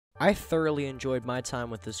I thoroughly enjoyed my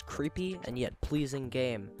time with this creepy and yet pleasing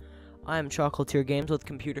game. I am ChocolatierGames with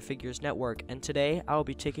ComputerFigure's network, and today I will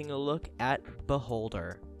be taking a look at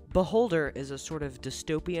Beholder. Beholder is a sort of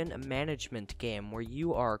dystopian management game where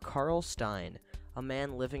you are Carl Stein, a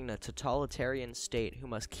man living in a totalitarian state who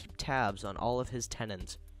must keep tabs on all of his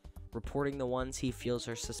tenants, reporting the ones he feels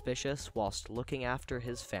are suspicious whilst looking after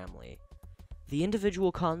his family. The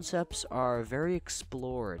individual concepts are very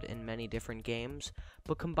explored in many different games,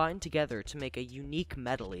 but combined together to make a unique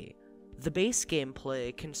medley. The base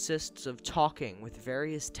gameplay consists of talking with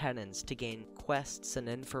various tenants to gain quests and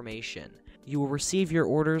information. You will receive your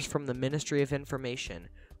orders from the Ministry of Information,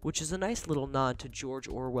 which is a nice little nod to George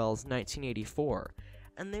Orwell's 1984,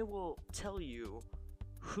 and they will tell you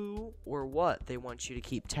who or what they want you to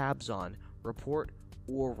keep tabs on, report,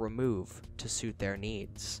 or remove to suit their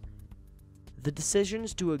needs. The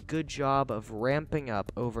decisions do a good job of ramping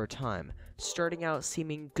up over time, starting out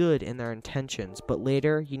seeming good in their intentions, but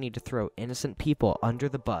later you need to throw innocent people under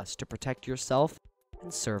the bus to protect yourself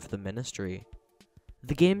and serve the ministry.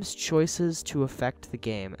 The game's choices to affect the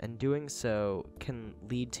game, and doing so can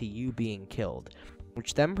lead to you being killed,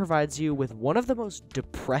 which then provides you with one of the most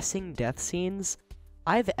depressing death scenes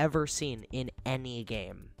I've ever seen in any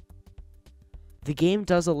game. The game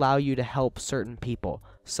does allow you to help certain people,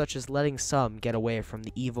 such as letting some get away from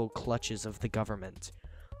the evil clutches of the government.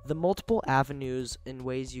 The multiple avenues and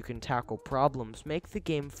ways you can tackle problems make the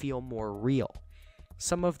game feel more real.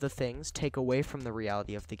 Some of the things take away from the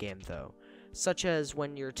reality of the game though, such as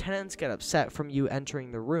when your tenants get upset from you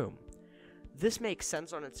entering the room. This makes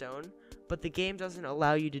sense on its own, but the game doesn't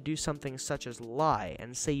allow you to do something such as lie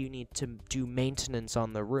and say you need to do maintenance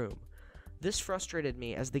on the room. This frustrated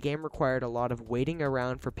me as the game required a lot of waiting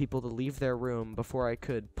around for people to leave their room before I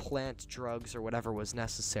could plant drugs or whatever was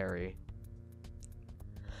necessary.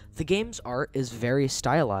 The game's art is very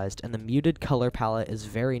stylized and the muted color palette is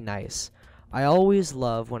very nice. I always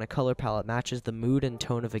love when a color palette matches the mood and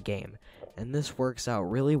tone of a game, and this works out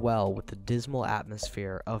really well with the dismal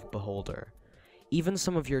atmosphere of Beholder. Even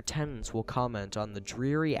some of your tenants will comment on the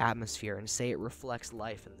dreary atmosphere and say it reflects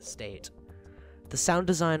life in the state. The sound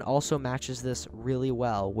design also matches this really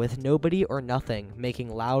well, with nobody or nothing making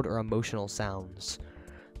loud or emotional sounds.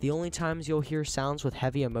 The only times you'll hear sounds with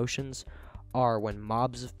heavy emotions are when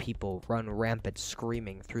mobs of people run rampant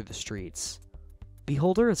screaming through the streets.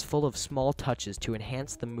 Beholder is full of small touches to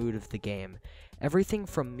enhance the mood of the game, everything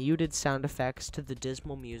from muted sound effects to the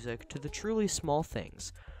dismal music to the truly small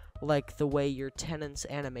things, like the way your tenants'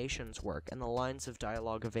 animations work and the lines of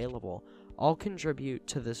dialogue available, all contribute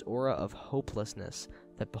to this aura of hopelessness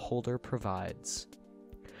that Beholder provides.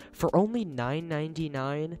 For only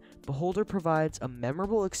 $9.99, Beholder provides a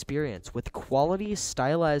memorable experience with quality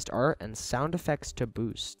stylized art and sound effects to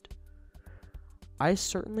boost. I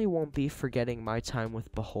certainly won't be forgetting my time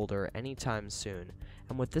with Beholder anytime soon,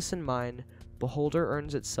 and with this in mind, Beholder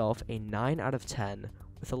earns itself a 9 out of 10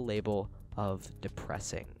 with a label of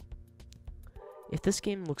depressing. If this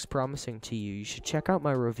game looks promising to you, you should check out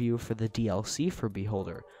my review for the DLC for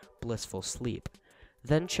Beholder, Blissful Sleep.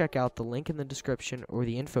 Then check out the link in the description or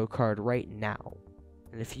the info card right now.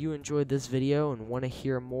 And if you enjoyed this video and want to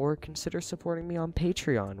hear more, consider supporting me on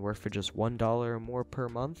Patreon, where for just $1 or more per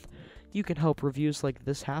month, you can help reviews like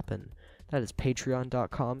this happen. That is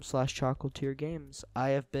patreon.com/ChocolatierGames. I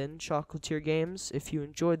have been ChocolatierGames. If you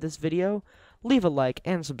enjoyed this video, leave a like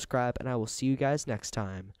and subscribe, and I will see you guys next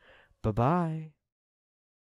time. Bye-bye.